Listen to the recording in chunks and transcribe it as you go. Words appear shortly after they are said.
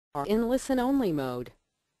are in listen-only mode.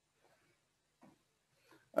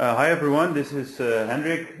 Hi everyone, this is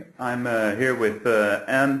Hendrik. I'm here with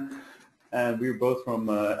Anne, and we're both from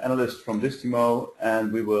analysts from Distimo,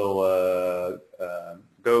 and we will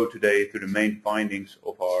go today through the main findings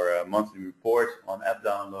of our monthly report on app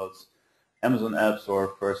downloads, Amazon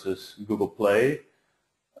Appstore versus Google Play.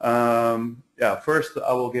 First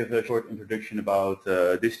I will give a short introduction about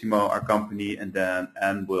Distimo, our company, and then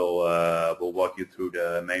Anne will walk you through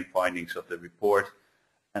the main findings of the report.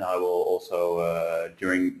 And I will also,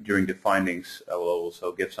 during the findings, I will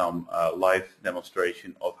also give some live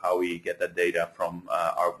demonstration of how we get that data from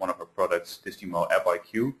one of our products, Distimo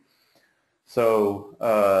AppIQ. So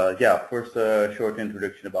first a short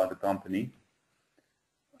introduction about the company.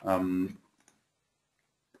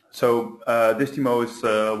 Distimo is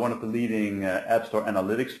one of the leading App Store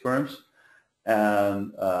analytics firms.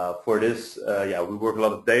 And for this, we work a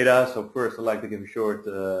lot of data. So first I'd like to give a short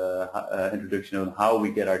introduction on how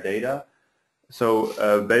we get our data. So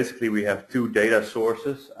basically we have two data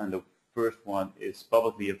sources, and the first one is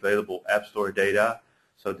publicly available App Store data.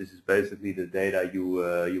 So this is basically the data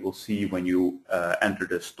you will see when you enter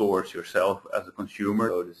the stores yourself as a consumer.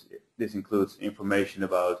 So this includes information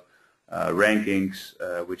about rankings,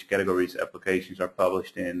 which categories applications are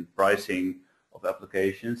published in, pricing of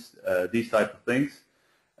applications, these type of things,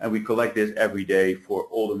 and we collect this every day for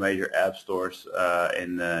all the major app stores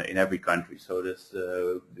in every country. So this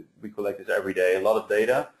we collect this every day, a lot of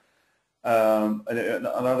data. And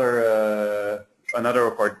another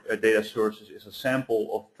of our data sources is a sample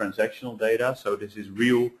of transactional data. So this is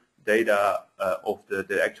real data of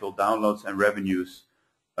the actual downloads and revenues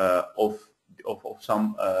of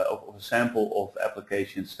a sample of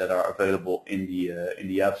applications that are available in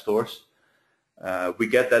the app stores. We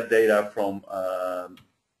get that data from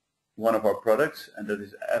one of our products, and that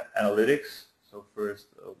is App Analytics. So first,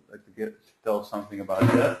 I'd like to tell something about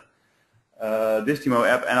that. Distimo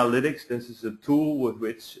App Analytics, this is a tool with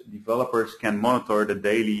which developers can monitor the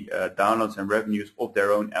daily downloads and revenues of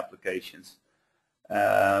their own applications.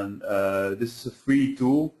 And this is a free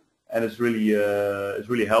tool, and it's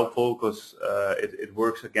really helpful because it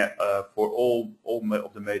works again for all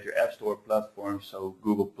of the major App Store platforms. So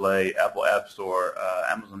Google Play, Apple App Store,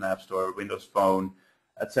 Amazon App Store, Windows Phone,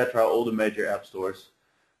 etc. All the major app stores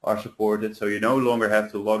are supported. So you no longer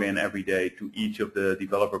have to log in every day to each of the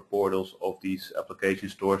developer portals of these application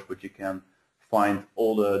stores, but you can find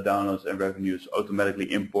all the downloads and revenues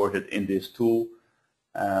automatically imported in this tool.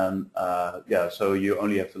 And so you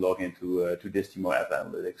only have to log into to Distimo App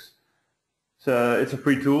Analytics. So it's a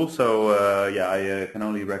free tool, so I can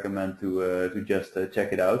only recommend to just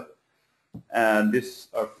check it out. And this is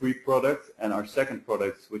our free product, and our second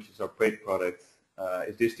product, which is our paid product,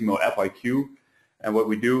 is Distimo AppIQ. And what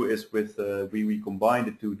we do is we combine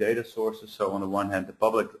the two data sources. So on the one hand, the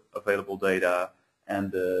public available data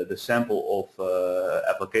and the sample of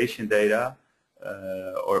application data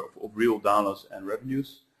or of real downloads and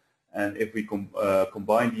revenues. And if we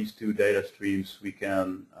combine these two data streams, we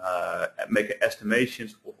can make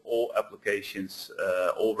estimations of all applications,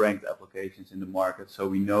 all ranked applications in the market. So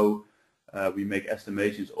we know we make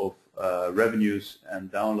estimations of revenues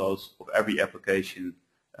and downloads of every application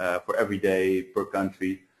for every day per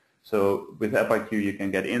country. So with AppIQ, you can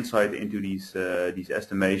get insight into these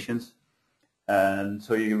estimations. And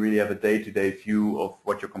so you really have a day-to-day view of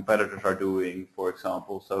what your competitors are doing, for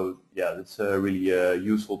example. So yeah, it's a really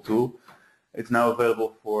useful tool. It's now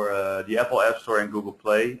available for the Apple App Store and Google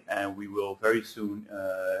Play, and we will very soon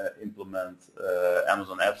implement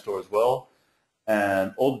Amazon App Store as well.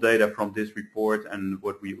 And all the data from this report and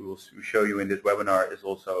what we will show you in this webinar is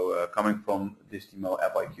also coming from Distimo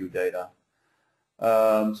AppIQ data.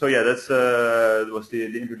 So yeah, that was the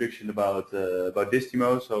introduction about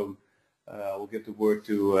Distimo. So we'll give the word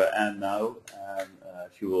to Anne now, and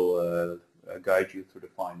she will guide you through the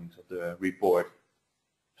findings of the report.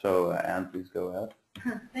 So Anne, please go ahead.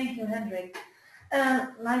 Thank you, Hendrik.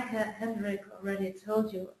 Like Hendrik already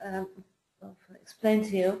told you, explained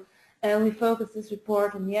to you, we focus this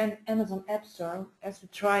report on the Amazon App Store as we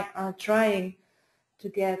are trying to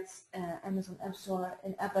get Amazon App Store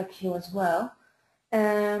in AppIQ as well.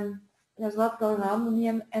 There's a lot going on in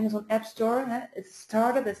the Amazon App Store. It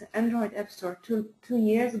started as an Android App Store two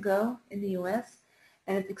years ago in the US,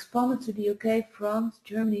 and it expanded to the UK, France,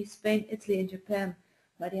 Germany, Spain, Italy, and Japan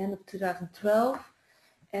by the end of 2012.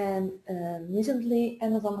 And recently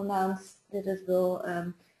Amazon announced that it will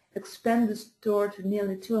expand the store to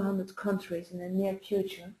nearly 200 countries in the near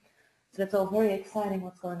future. So that's all very exciting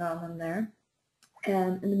what's going on in there.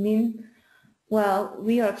 And in the Well,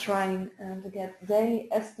 we are trying to get daily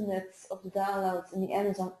estimates of the downloads in the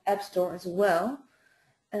Amazon Appstore as well.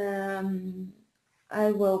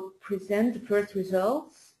 I will present the first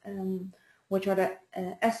results, which are the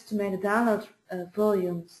estimated download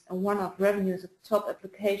volumes and one-off revenues of top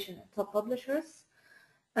application and top publishers.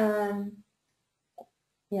 Yeah,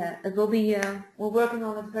 it will be, we're working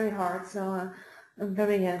on it very hard, so I'm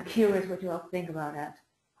very curious what you all think about that.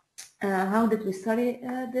 How did we study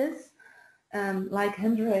this? Like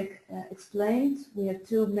Hendrik explained, we have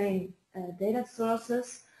two main data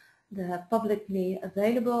sources: the publicly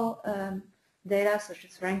available data, such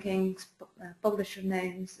as rankings, publisher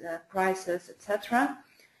names, prices, etc.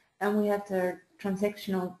 And we have the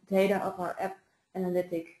transactional data of our app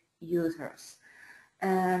analytic users.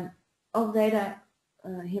 All data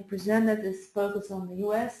here presented is focused on the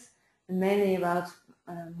US and mainly about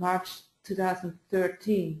March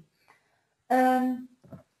 2013.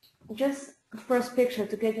 Just the first picture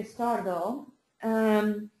to get you started all.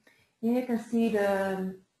 Here you can see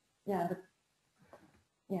the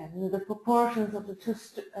proportions of the two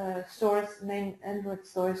stores, main Android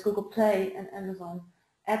stores, Google Play and Amazon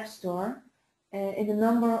Appstore, in the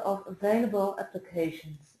number of available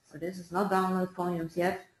applications. So this is not download volumes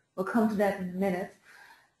yet. We'll come to that in a minute.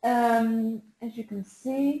 As you can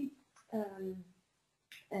see,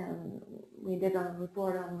 we did a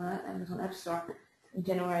report on Amazon Appstore in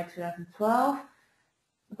January 2012.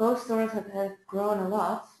 Both stores have grown a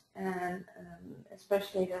lot, and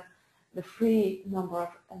especially the free number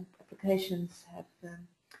of applications have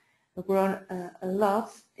grown a lot.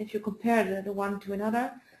 If you compare the one to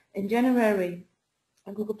another, in January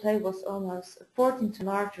Google Play was almost 14 times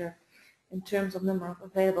larger in terms of number of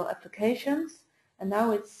available applications, and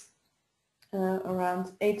now it's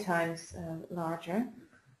around 8 times larger.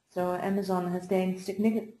 So Amazon has gained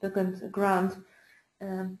significant ground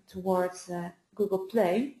towards Google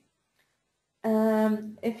Play.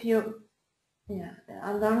 If you,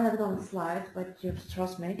 I don't have it on the slide, but you have to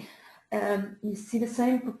trust me. You see the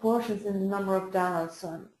same proportions in the number of downloads,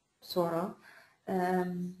 sort of.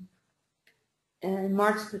 In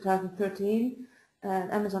March 2013,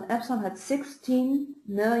 Amazon Appstore had 16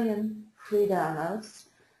 million free downloads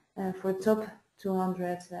for the top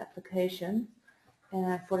 200 applications.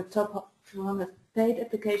 For the top 200 paid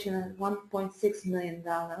application, 1.6 million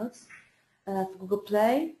downloads. For Google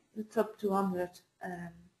Play, the top 200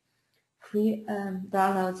 free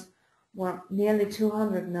downloads were nearly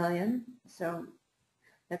 200 million, so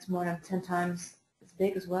that's more than 10 times as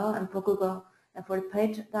big as well. And for Google, and for the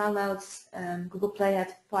paid downloads, Google Play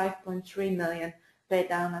had 5.3 million paid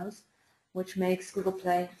downloads, which makes Google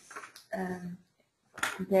Play,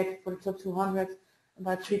 compared to for the top 200,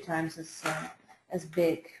 about 3 times as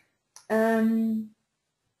big.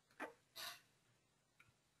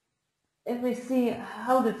 If we see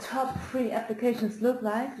how the top free applications look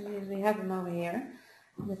like, we have them over here.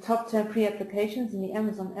 The top 10 free applications in the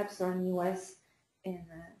Amazon Appstore in the US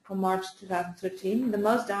from March 2013. The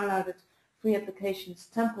most downloaded free applications: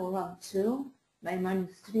 Temple Run 2 by Mining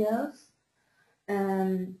Studios,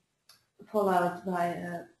 followed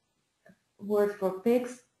by Word for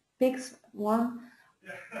Pigs, Pigs 1,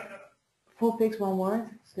 4 Pigs 1 Word,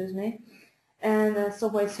 excuse me, and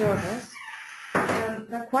Subway Surfers.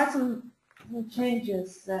 There are quite some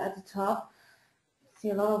changes at the top. See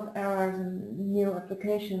a lot of errors and new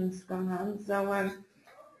applications going on. So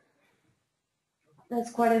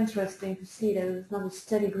that's quite interesting to see that it's not a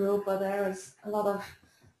steady group, but there is a lot of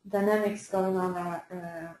dynamics going on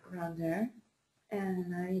around there.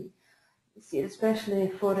 And I see it especially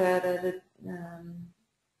for the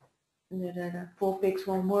 4 Pigs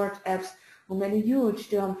 1 Word apps, who made a huge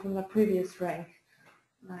jump from the previous rank,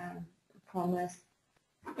 from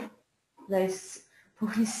place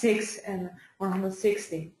 46 and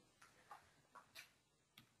 160.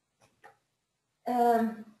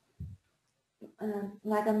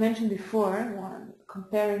 Like I mentioned before,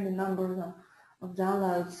 comparing the number of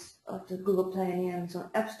downloads of the Google Play and the Amazon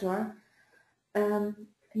Appstore,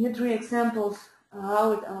 here 3 examples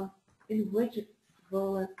how it individual.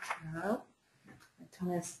 My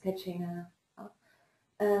tongue is catching up.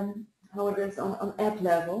 How it is on app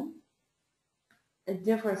level. It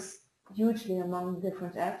differs hugely among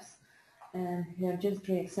different apps, and here are just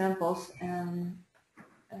 3 examples, and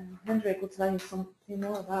Hendrik will tell you something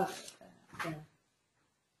more about it. Yeah.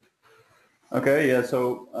 Okay, yeah,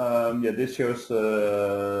 so this shows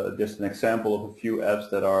just an example of a few apps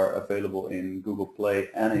that are available in Google Play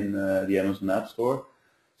and in the Amazon App Store.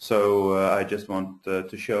 So I just want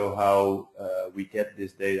to show how we get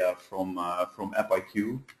this data from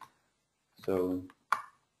AppIQ. So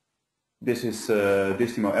This is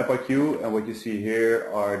Distimo App IQ, and what you see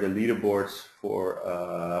here are the leaderboards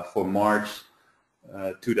for March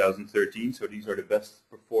 2013. So these are the best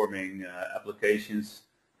performing applications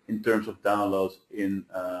in terms of downloads in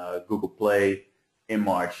Google Play in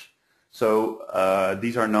March. So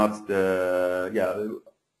these are not the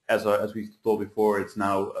as we told before, it's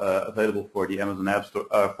now available for the Amazon App Store,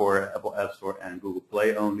 for Apple App Store and Google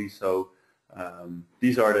Play only. So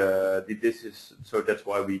these are so that's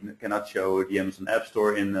why we cannot show the Amazon App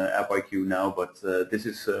Store in App IQ now, but this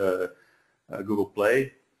is Google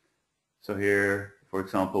Play. So here, for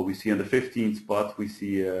example, we see on the 15th spot we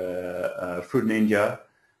see Fruit Ninja,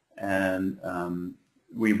 and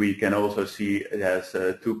we can also see it has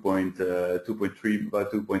about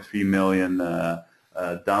 2.3 million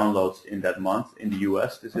downloads in that month in the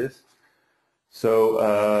US. This is. So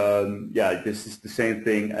yeah, this is the same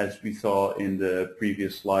thing as we saw in the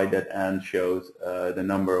previous slide that Anne showed. The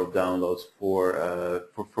number of downloads for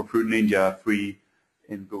Fruit Ninja free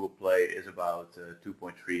in Google Play is about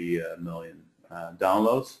 2.3 million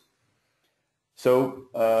downloads. So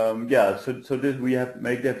yeah, so this we have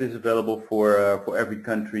make that this available for every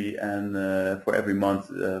country and for every month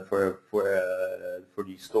for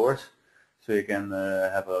these stores. So you can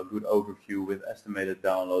have a good overview with estimated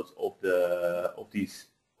downloads of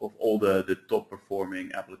all the top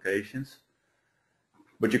performing applications.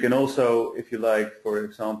 But you can also, if you like, for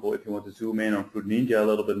example, if you want to zoom in on Fruit Ninja a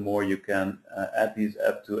little bit more, you can add these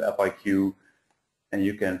app to App IQ, and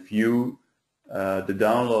you can view the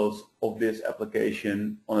downloads of this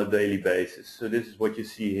application on a daily basis. So this is what you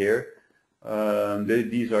see here.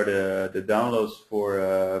 These are the downloads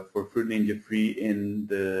for Fruit Ninja free in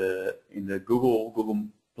the Google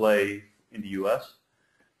Play in the US,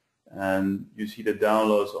 and you see the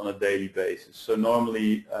downloads on a daily basis. So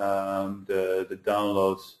normally the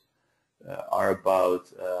downloads are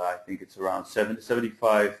about I think it's around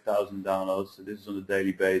 75,000 downloads. So this is on a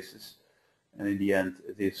daily basis, and in the end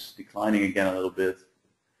it is declining again a little bit.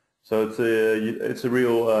 So it's a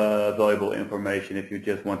real valuable information if you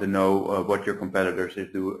just want to know what your competitors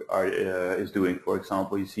is doing. For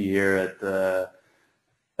example, you see here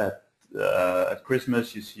at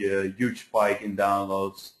Christmas, you see a huge spike in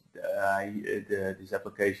downloads. This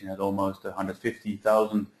application had almost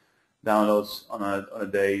 150,000 downloads on a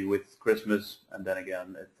day with Christmas, and then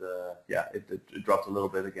again it dropped a little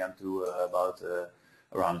bit again to about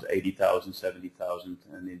around 80,000, 70,000,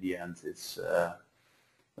 and in the end it's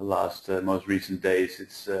the last most recent days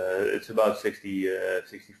it's about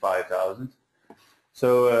 65,000.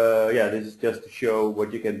 So yeah, this is just to show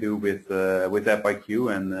what you can do with App IQ,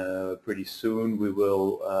 and pretty soon we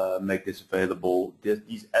will make this available,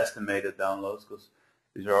 these estimated downloads, because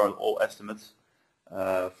these are all estimates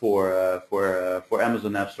for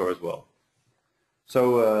Amazon App Store as well.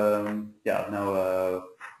 So yeah, now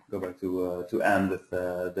go back to Anne with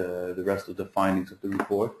the rest of the findings of the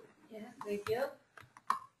report. Yeah, thank you.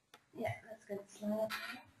 Yeah, let's get the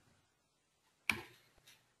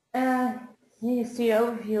slide. Here you see an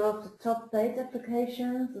overview of the top paid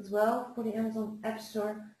applications as well for the Amazon App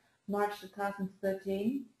Store, March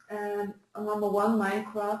 2013. On number one,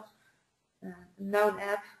 Minecraft, a known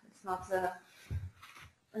app. It's not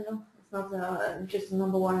just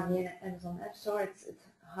number one in the Amazon App Store. It's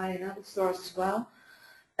high in other stores as well.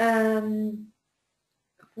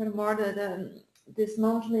 Furthermore, this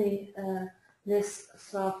monthly list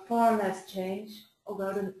saw far less change,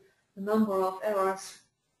 although the number of errors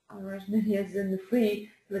millions in the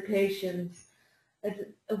free applications,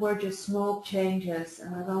 it were just small changes,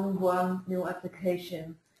 and there's only one new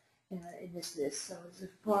application in this list, so it's a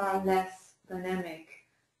far less dynamic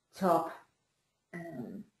top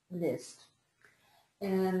list.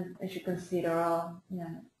 And as you can see, there are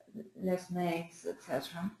less names,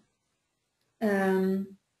 etc.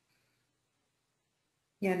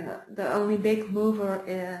 The only big mover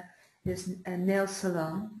is a nail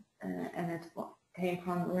salon, and it came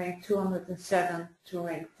from rank 207 to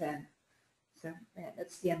rank 10. So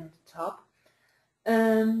that's the end of the top.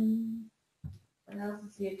 What else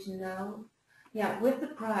is here to know? Yeah, with the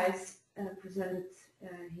price presented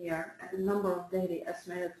here and the number of daily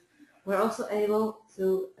estimated, we're also able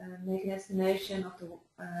to make an estimation of the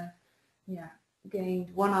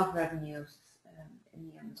gained one-off revenues in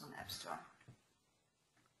the Amazon App Store.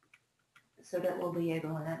 So that will be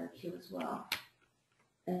able in App IQ as well.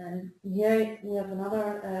 And here we have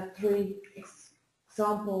another three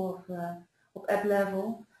example of app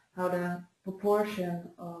level, how the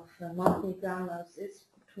proportion of monthly downloads is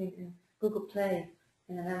between Google Play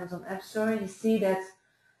and an Amazon App Store. You see that,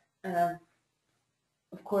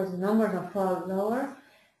 of course, the numbers are far lower,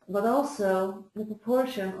 but also the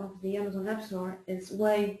proportion of the Amazon App Store is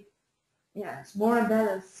it's more in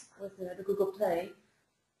balance with the Google Play.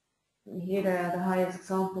 Here the highest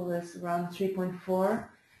example is around 3.4,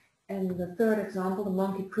 and the third example, the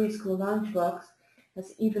Monkey Preschool Lunchbox,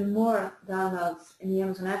 has even more downloads in the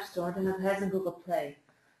Amazon App Store than it has in Google Play.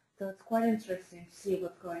 So it's quite interesting to see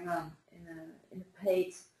what's going on in a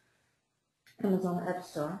paid Amazon App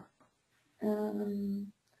Store.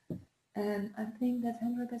 And I think that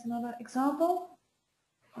Hendrik has another example,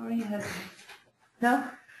 or he hasn't. No?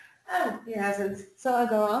 Oh, he hasn't. So I'll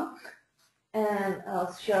go on, and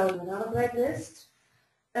I'll show you another great list.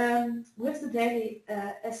 With the daily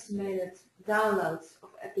estimated downloads of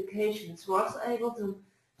applications, we're also able to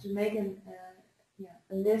make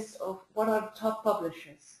a list of what are the top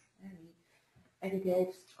publishers. And we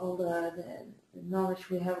aggregate all the knowledge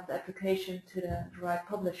we have of the application to the right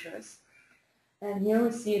publishers. And here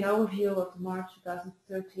we see an overview of the March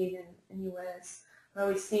 2013 in US, where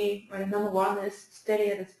we see where the number 1 is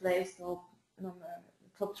Stadia displays, the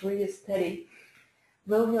top 3 is Steady.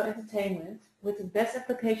 Rovio Entertainment, with the best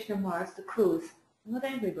application in Mars, the Cruise. Not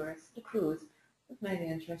Angry Birds, the Cruise. That may be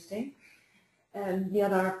interesting. And the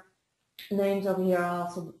other names over here are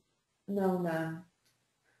also known,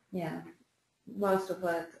 most of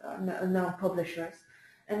it are known publishers.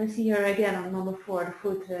 And we see here again on number 4, the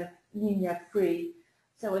Food Ninja Free.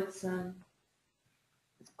 So it's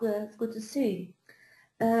good to see.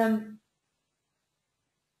 So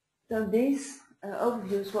these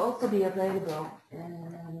overviews will also be available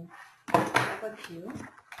in FAQ. And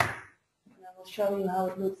I will show you how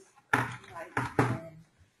it looks like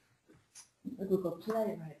in the Google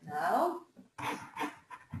Play right now.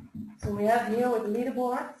 So we have here with the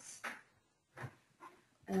leaderboards.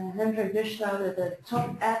 Hendrik just showed the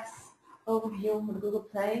top apps overview for the Google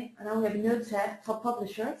Play, and now we have a new tab, Top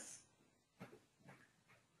Publishers,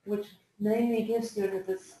 which mainly gives you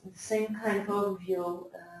the same kind of overview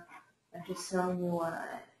I'm just showing you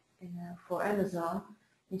for Amazon.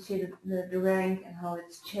 You see the rank and how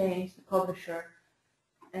it's changed, the publisher,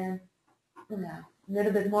 and a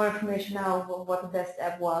little bit more information now of what the best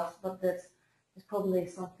app was, but that is probably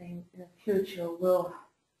something in the future will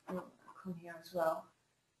come here as well.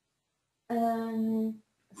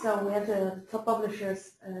 So we have the top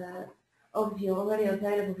publishers overview already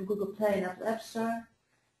available for Google Play and Apple Appstore,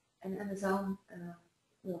 and Amazon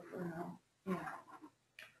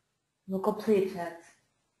will complete that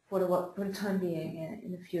for the time being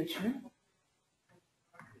in the future.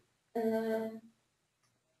 And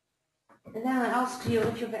then I asked you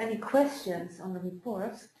if you have any questions on the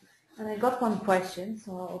report, and I got one question,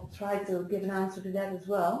 so I'll try to give an answer to that as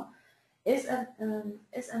well. Is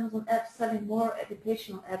Amazon Apps selling more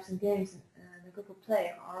educational apps and games than Google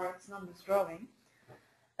Play, or are its numbers growing?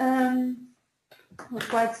 It was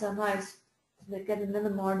quite nice to get a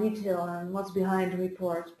little more detail on what's behind the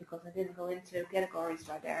report, because I didn't go into categories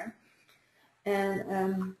right there.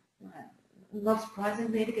 And not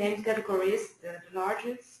surprisingly, the games category is the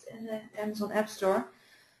largest in the Amazon App Store.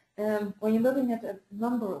 When you're looking at the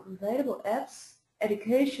number of available apps,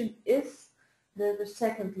 education is the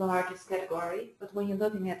second largest category, but when you're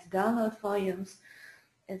looking at the download volumes,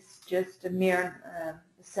 it's just a mere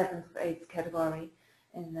the 7th or 8th category,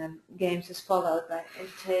 and games is followed by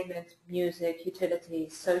entertainment, music,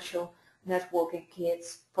 utilities, social networking,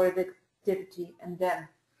 kids, productivity, and then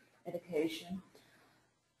education.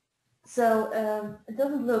 So it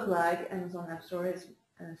doesn't look like Amazon App Store is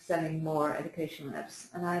selling more educational apps,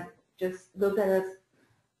 and I just looked at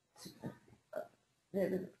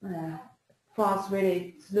it fast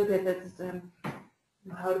really to look at it,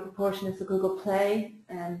 how the proportion is to Google Play,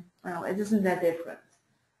 and well, it isn't that different.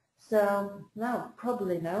 So no,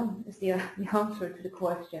 probably no is the answer to the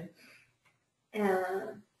question.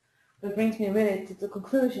 And what brings me really to the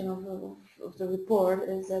conclusion of the report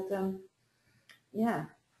is that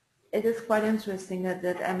it is quite interesting that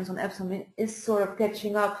Amazon App Store is sort of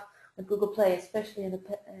catching up with Google Play, especially in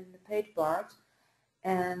the page part,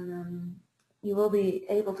 and you will be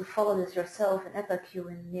able to follow this yourself in FAQ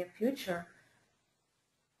in the near future.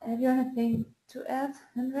 Have you anything to add,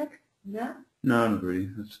 Hendrik? No? No, not really.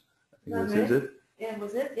 I think that's it. Yeah,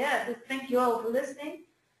 was it? Yeah, thank you all for listening,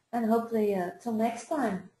 and hopefully till next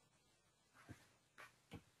time.